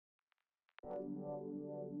Hello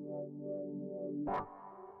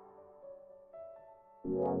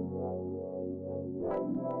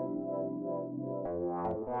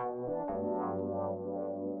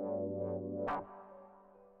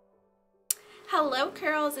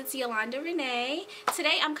curls, it's Yolanda Renee.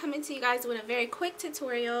 Today I'm coming to you guys with a very quick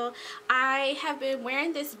tutorial. I have been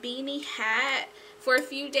wearing this beanie hat for a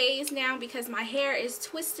few days now because my hair is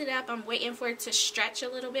twisted up. I'm waiting for it to stretch a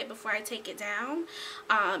little bit before I take it down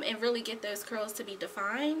and really get those curls to be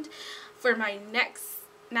defined for my next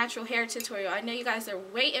natural hair tutorial. I know you guys are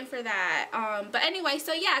waiting for that. But anyway,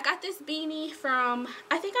 so yeah, I got this beanie from,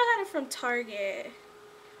 I think I got it from Target.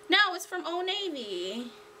 No, it's from Old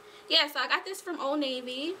Navy. Yeah, so I got this from Old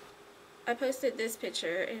Navy. I posted this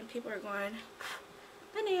picture and people are going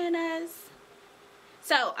bananas.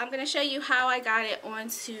 So I'm going to show you how I got it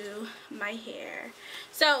onto my hair.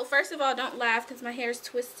 So first of all, don't laugh because my hair is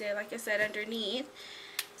twisted, like I said, underneath.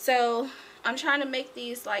 So I'm trying to make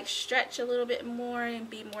these like stretch a little bit more and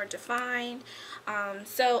be more defined.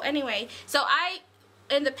 So anyway, so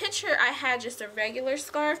in the picture I had just a regular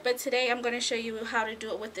scarf, but today I'm going to show you how to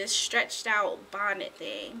do it with this stretched out bonnet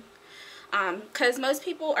thing. Because most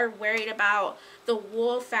people are worried about the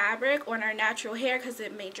wool fabric on our natural hair because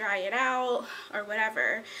it may dry it out or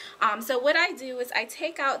whatever. So what I do is I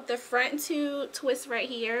take out the front two twists right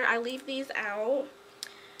here. I leave these out.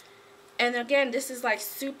 And again, this is like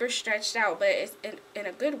super stretched out, but it's in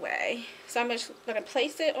a good way. So I'm just going to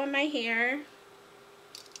place it on my hair.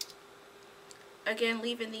 Again,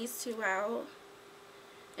 leaving these two out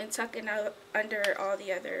and tucking out under all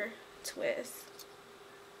the other twists.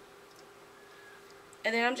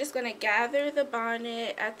 And then I'm just going to gather the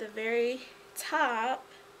bonnet at the very top,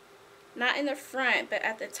 not in the front, but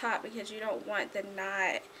at the top because you don't want the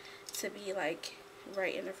knot to be like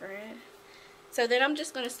right in the front. So then I'm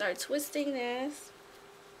just going to start twisting this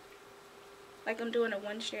like I'm doing a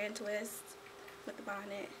one strand twist with the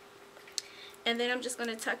bonnet. And then I'm just going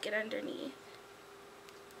to tuck it underneath.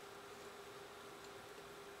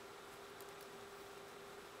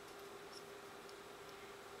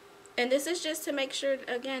 And this is just to make sure,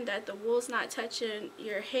 again, that the wool's not touching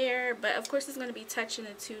your hair. But, of course, it's going to be touching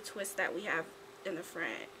the two twists that we have in the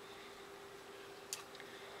front.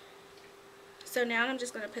 So now I'm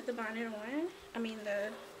just going to put the bonnet on. I mean the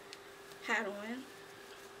hat on.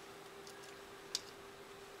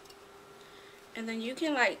 And then you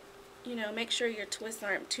can, like, you know, make sure your twists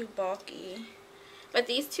aren't too bulky. But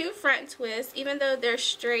these two front twists, even though they're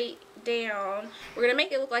straight down, we're going to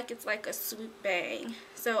make it look like it's like a swoop bang.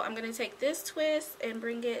 So I'm going to take this twist and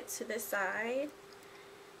bring it to this side.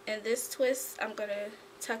 And this twist, I'm going to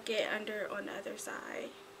tuck it under on the other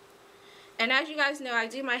side. And as you guys know, I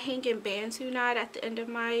do my hanging bantu knot at the end of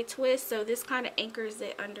my twist. So this kind of anchors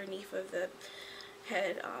it underneath of the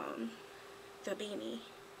head, the beanie.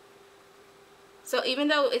 So even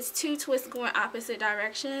though it's two twists going opposite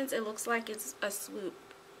directions, it looks like it's a swoop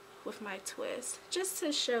with my twist. Just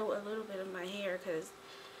to show a little bit of my hair because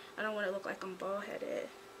I don't want to look like I'm bald-headed.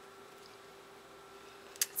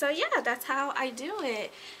 So yeah, that's how I do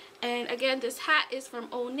it. And again, this hat is from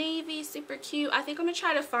Old Navy, super cute. I think I'm going to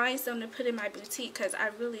try to find some to put in my boutique because I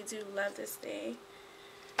really do love this thing.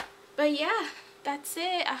 But yeah, that's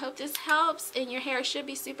it. I hope this helps, and your hair should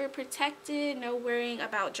be super protected. No worrying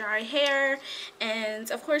about dry hair, and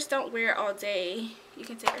of course don't wear it all day. You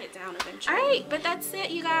can take it down eventually. Alright, but that's it,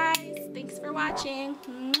 you guys. Thanks for watching.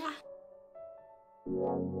 Mwah.